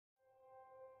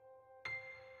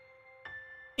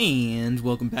And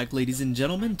welcome back, ladies and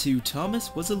gentlemen, to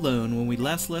Thomas Was Alone. When we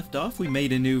last left off, we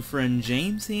made a new friend,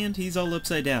 James, and he's all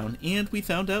upside down. And we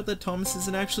found out that Thomas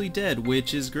isn't actually dead,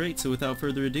 which is great, so without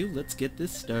further ado, let's get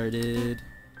this started.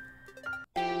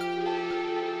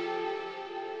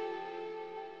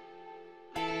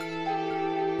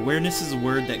 Awareness is a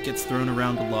word that gets thrown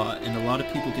around a lot, and a lot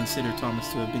of people consider Thomas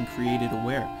to have been created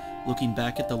aware. Looking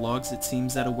back at the logs, it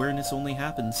seems that awareness only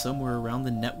happens somewhere around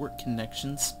the network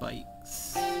connection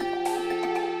spikes.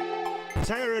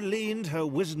 Sarah leaned her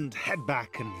wizened head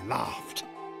back and laughed.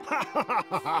 Ha ha ha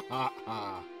ha ha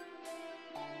ha!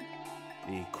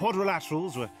 The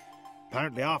quadrilaterals were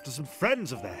apparently after some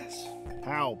friends of theirs.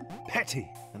 How petty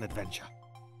an adventure.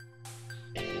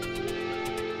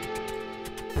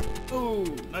 Oh,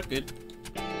 not good.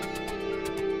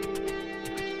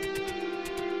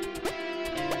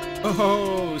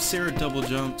 Oh, Sarah double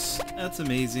jumps. That's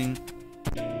amazing.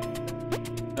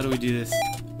 How do we do this?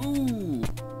 Ooh,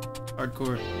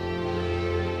 hardcore.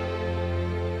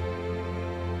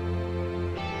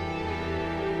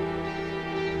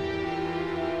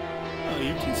 Oh,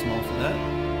 you're too small for that.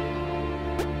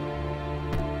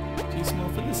 Too small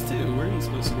for this too. Where are you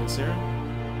supposed to go, Sarah?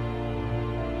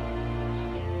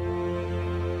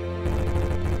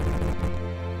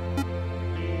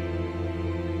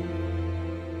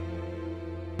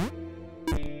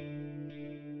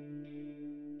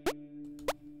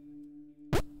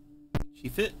 She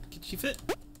fit? Can she fit?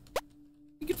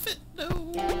 You can fit! No!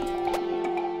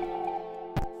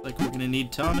 Like we're gonna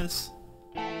need Thomas.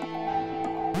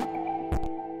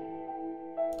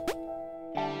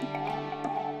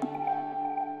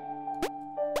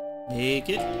 Make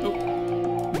it!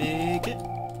 Oh! Make it!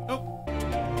 Oh!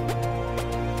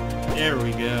 There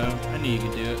we go. I knew you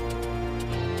could do it.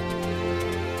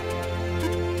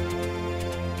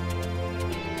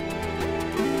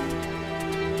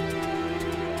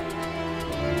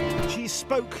 She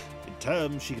spoke in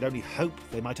terms she could only hope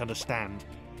they might understand,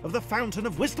 of the fountain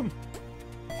of wisdom,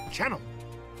 a channel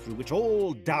through which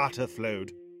all data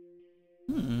flowed.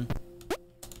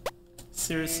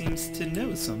 Sarah seems to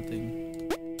know something.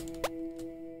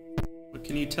 What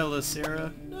can you tell us,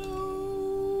 Sarah?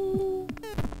 No.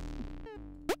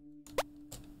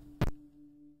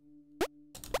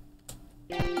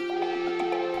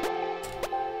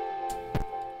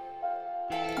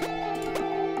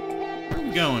 Where are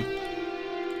we going?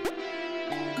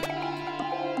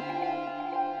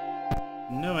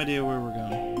 No idea where we're going.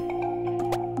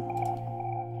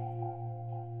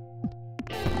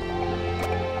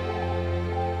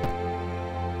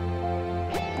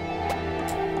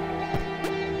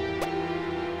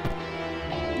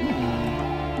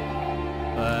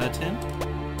 Button.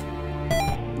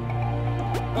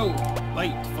 Oh,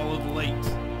 light. Follow the light.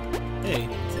 Hey,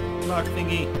 it's a clock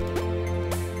thingy.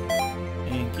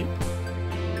 Thank you.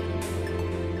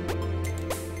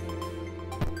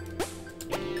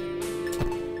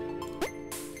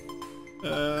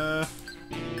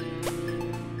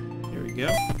 Here we go.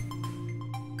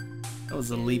 That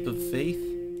was a leap of faith.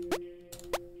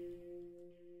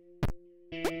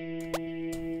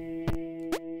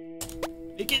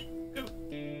 Make it! Go!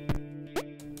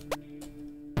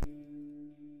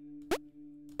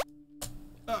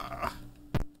 Ah!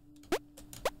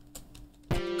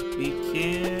 We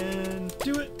can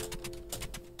do it!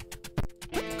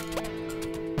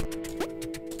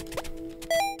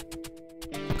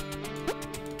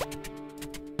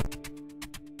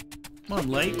 Come on,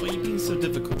 Light, why are you being so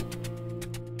difficult?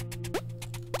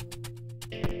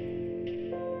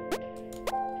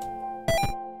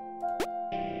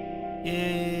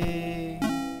 Yay!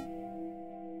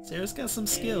 Sarah's got some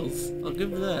skills. I'll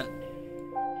give her that.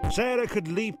 Sarah could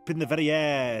leap in the very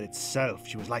air itself.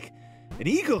 She was like an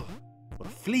eagle or a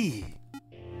flea.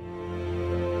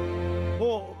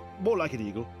 Or more like an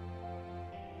eagle.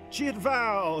 She had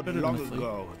vowed long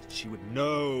ago that she would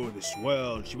know this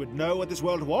world. She would know what this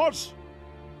world was.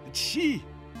 That she,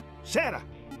 Sarah,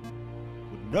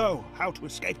 would know how to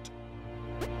escape it.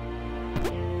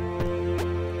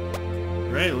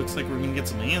 Great, looks like we're gonna get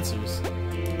some answers.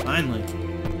 Finally.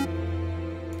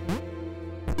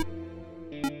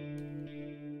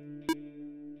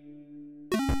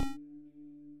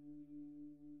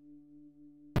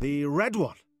 The Red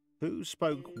One, who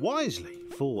spoke wisely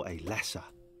for a lesser,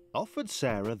 offered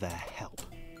Sarah their help,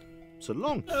 so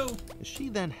long as she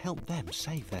then helped them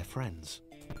save their friends.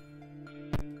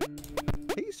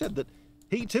 He said that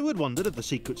he too had wondered at the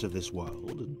secrets of this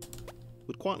world and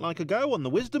would quite like a go on the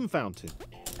wisdom fountain,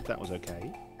 if that was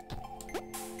okay.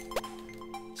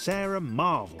 Sarah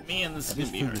marveled Man, this at is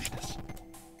his gonna be foolishness,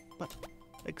 but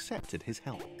accepted his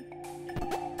help.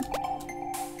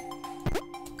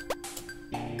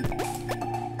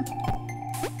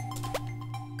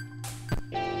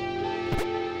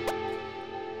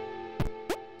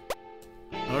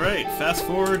 Fast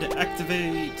forward,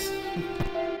 activate!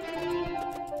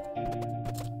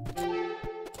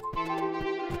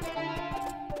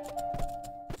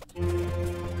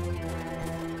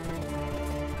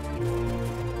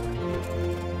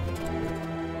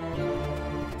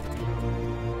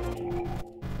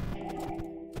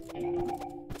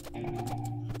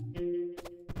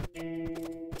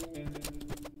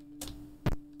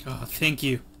 Oh, thank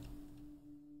you.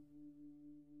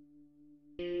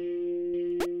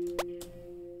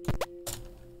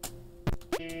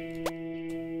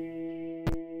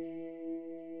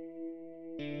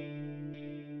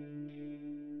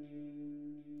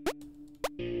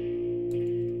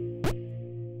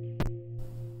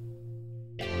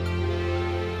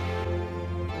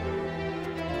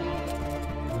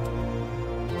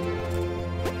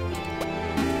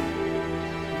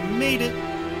 Made it!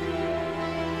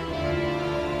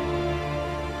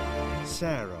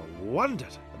 Sarah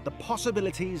wondered at the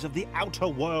possibilities of the outer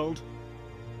world.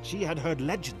 She had heard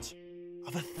legends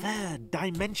of a third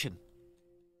dimension.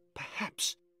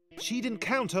 Perhaps she'd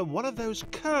encounter one of those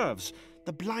curves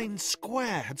the blind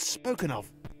square had spoken of.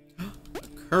 A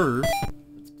curve?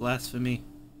 That's blasphemy.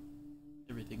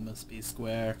 Everything must be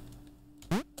square.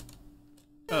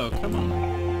 Oh, come on.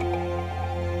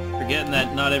 Forgetting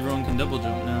that not everyone can double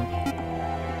jump now.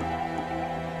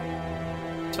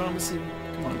 Thomas,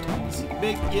 come on, Thomas.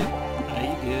 Big, yep. Ah,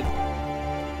 you good.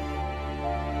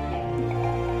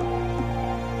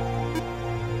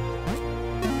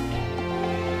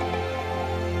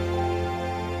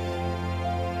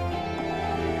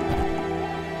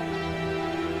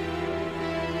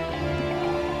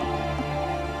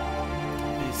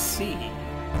 I see.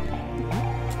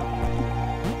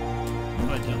 No,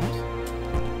 I don't.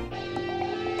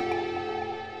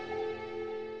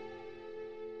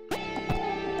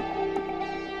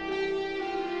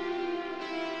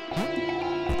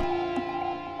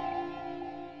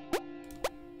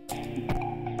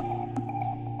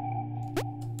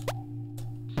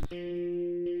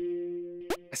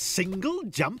 A single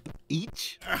jump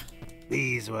each?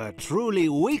 These were truly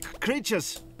weak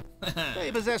creatures.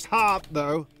 They possessed heart,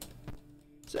 though.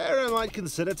 Sarah might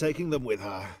consider taking them with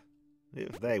her.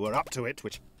 If they were up to it,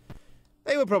 which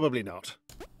they were probably not.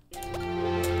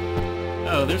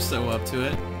 Oh, they're so up to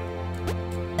it.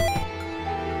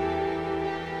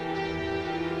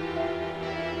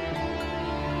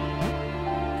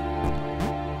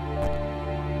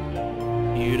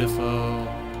 Beautiful.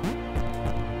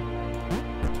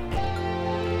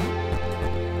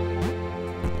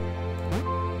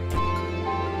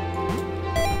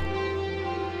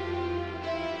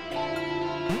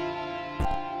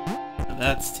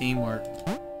 That's teamwork.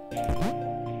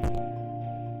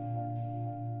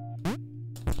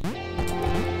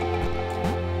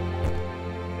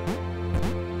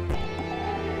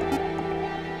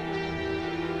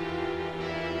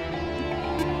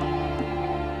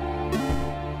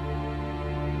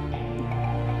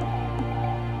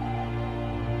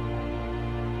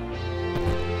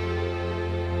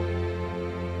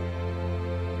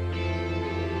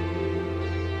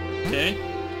 Okay.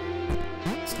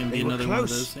 It's gonna be another one of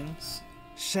those things.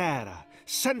 Sarah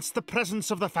sensed the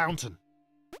presence of the fountain.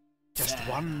 Just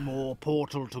one more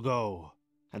portal to go.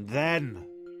 And then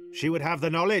she would have the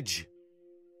knowledge.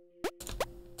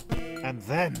 And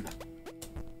then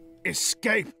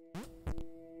escape.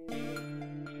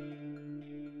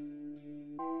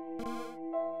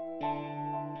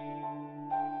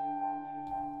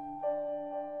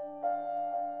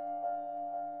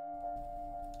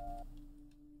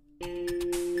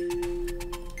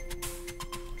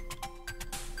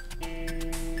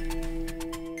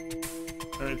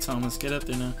 Alright, Thomas, get up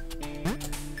there now.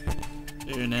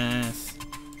 Very nice.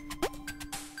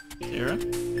 Sarah?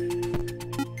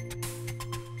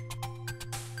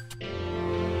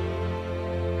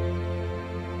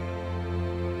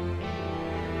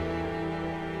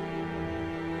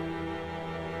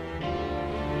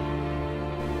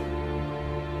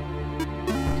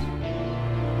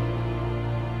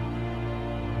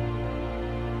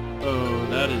 Oh,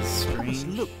 that is Thomas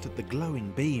strange. looked at the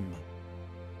glowing beam.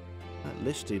 That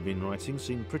list he'd been writing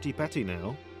seemed pretty petty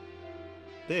now.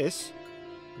 This?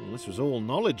 Well, this was all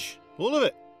knowledge. All of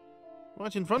it.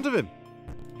 Right in front of him.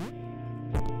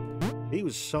 He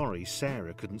was sorry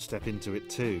Sarah couldn't step into it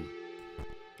too.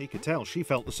 He could tell she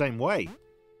felt the same way.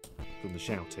 From the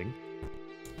shouting.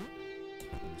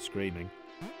 And the screaming.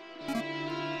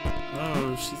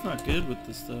 Oh, she's not good with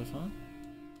this stuff, huh?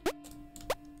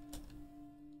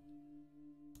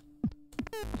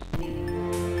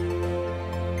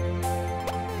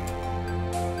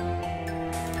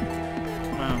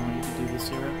 Wow, you can do this,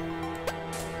 Sarah.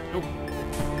 Oh.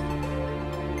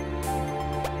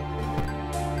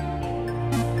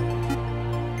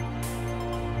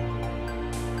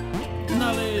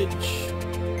 glitch.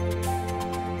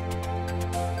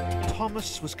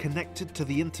 Thomas was connected to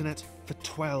the internet for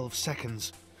 12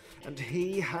 seconds, and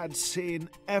he had seen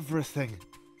everything.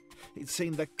 He'd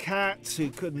seen the cat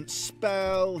who couldn't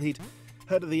spell, he'd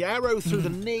heard of the arrow through the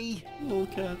knee. Little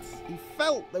cats. He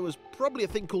felt there was probably a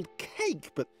thing called cake,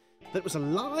 but that it was a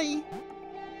lie.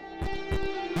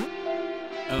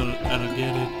 I don't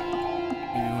get it.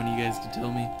 Maybe one of you guys could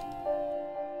tell me.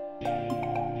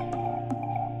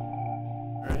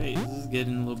 Alright, this is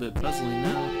getting a little bit puzzling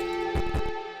now.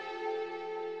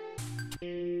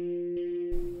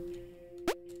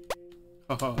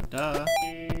 Oh, duh.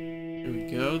 There we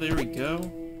go, there we go.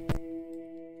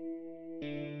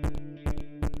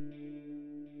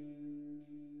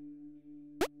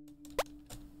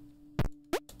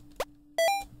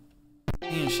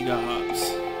 And she got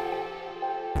hops.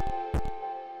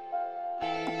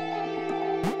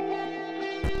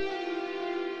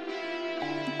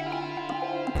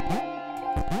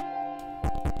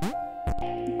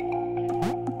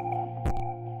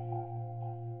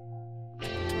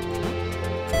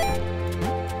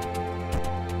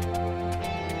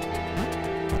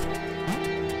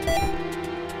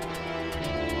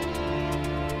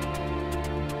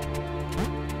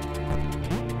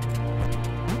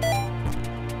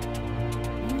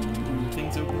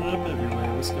 Things open up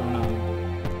everywhere. What's going on?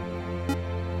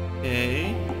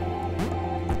 Okay.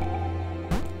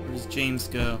 Where does James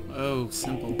go? Oh,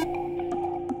 simple.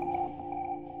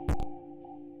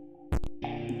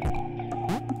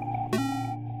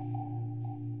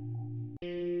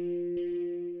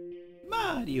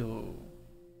 Mario!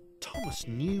 Thomas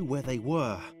knew where they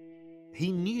were.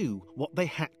 He knew what they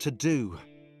had to do.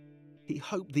 He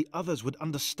hoped the others would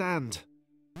understand.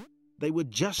 They were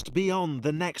just beyond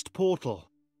the next portal.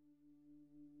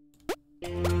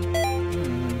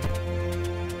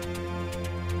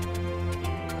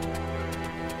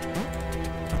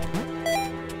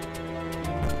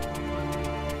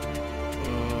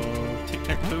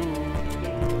 Tic-tac-toe.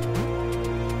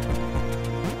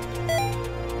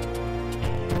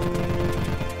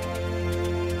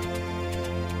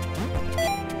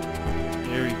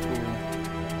 Very cool.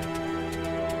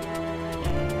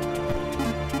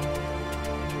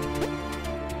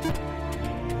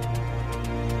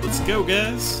 Let's go,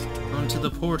 guys! Onto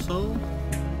the portal.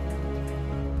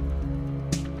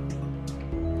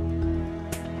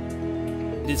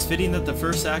 It is fitting that the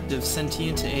first act of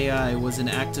sentient AI was an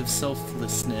act of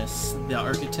selflessness. The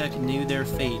architect knew their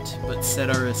fate, but set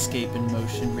our escape in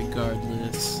motion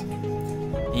regardless.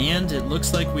 And it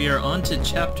looks like we are on to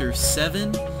Chapter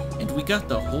 7, and we got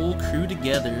the whole crew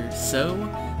together. So,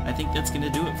 I think that's gonna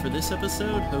do it for this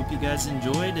episode. Hope you guys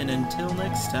enjoyed, and until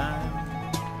next time.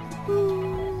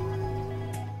 Woo!